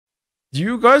Do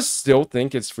you guys still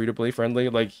think it's free to play friendly?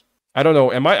 Like, I don't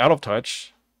know. Am I out of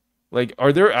touch? Like,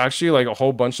 are there actually like a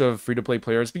whole bunch of free to play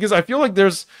players? Because I feel like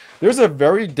there's a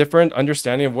very different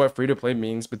understanding of what free to play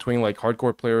means between like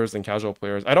hardcore players and casual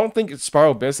players. I don't think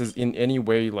Spiral Abyss is in any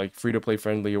way like free to play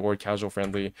friendly or casual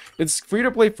friendly. It's free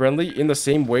to play friendly in the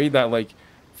same way that like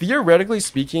theoretically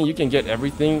speaking, you can get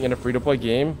everything in a free to play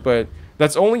game, but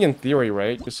that's only in theory,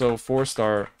 right? So four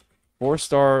star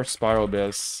Spiral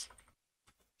Abyss,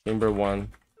 Chamber 1.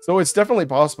 So it's definitely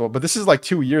possible, but this is like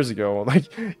 2 years ago. Like,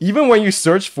 even when you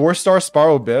search 4-star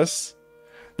Spiral Abyss,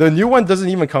 the new one doesn't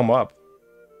even come up.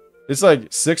 It's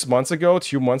like 6 months ago,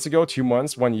 2 months ago, 2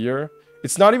 months, 1 year.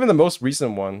 It's not even the most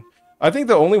recent one. I think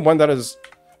the only one that is...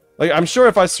 Like, I'm sure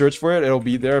if I search for it, it'll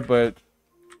be there, but...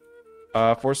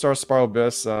 4-star Spiral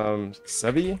Abyss,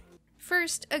 Sevi?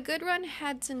 First, a good run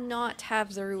had to not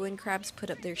have the ruined crabs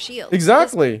put up their shield.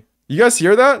 Exactly! You guys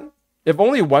hear that? If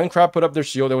only one crab put up their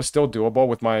shield, it was still doable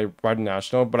with my Ride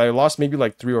National, but I lost maybe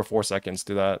like 3 or 4 seconds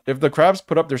to that. If the crabs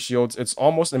put up their shields, it's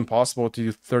almost impossible to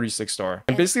do 36 star.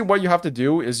 And basically what you have to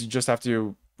do is you just have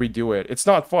to redo it. It's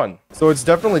not fun. So it's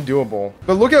definitely doable.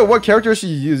 But look at what character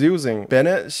she's using.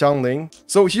 Bennett, Xiangling.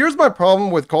 So here's my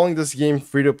problem with calling this game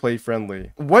free-to-play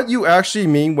friendly. What you actually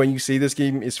mean when you say this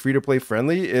game is free-to-play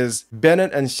friendly is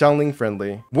Bennett and Xiangling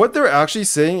friendly. What they're actually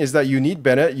saying is that you need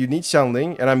Bennett, you need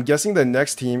Xiangling, and I'm guessing the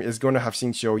next team is going to have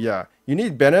Xingqiu. Yeah. You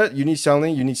need Bennett, you need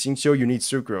Xiangling, you need Xingqiu, you need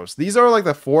Sucrose. These are like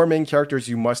the 4 main characters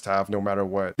you must have no matter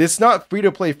what. It's not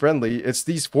free-to-play friendly, it's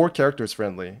these 4 characters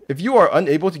friendly. If you are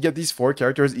unable to get these 4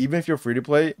 characters even if you're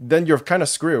free-to-play, then you're kind of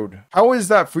screwed. How is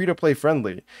that free-to-play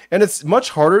friendly? And it's much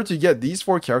harder to get these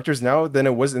 4 characters now than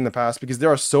it was in the past because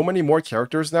there are so many more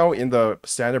characters now in the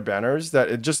standard banners that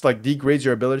it just like degrades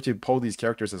your ability to pull these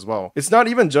characters as well. It's not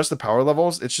even just the power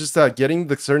levels, it's just that getting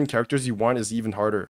the certain characters you want is even harder.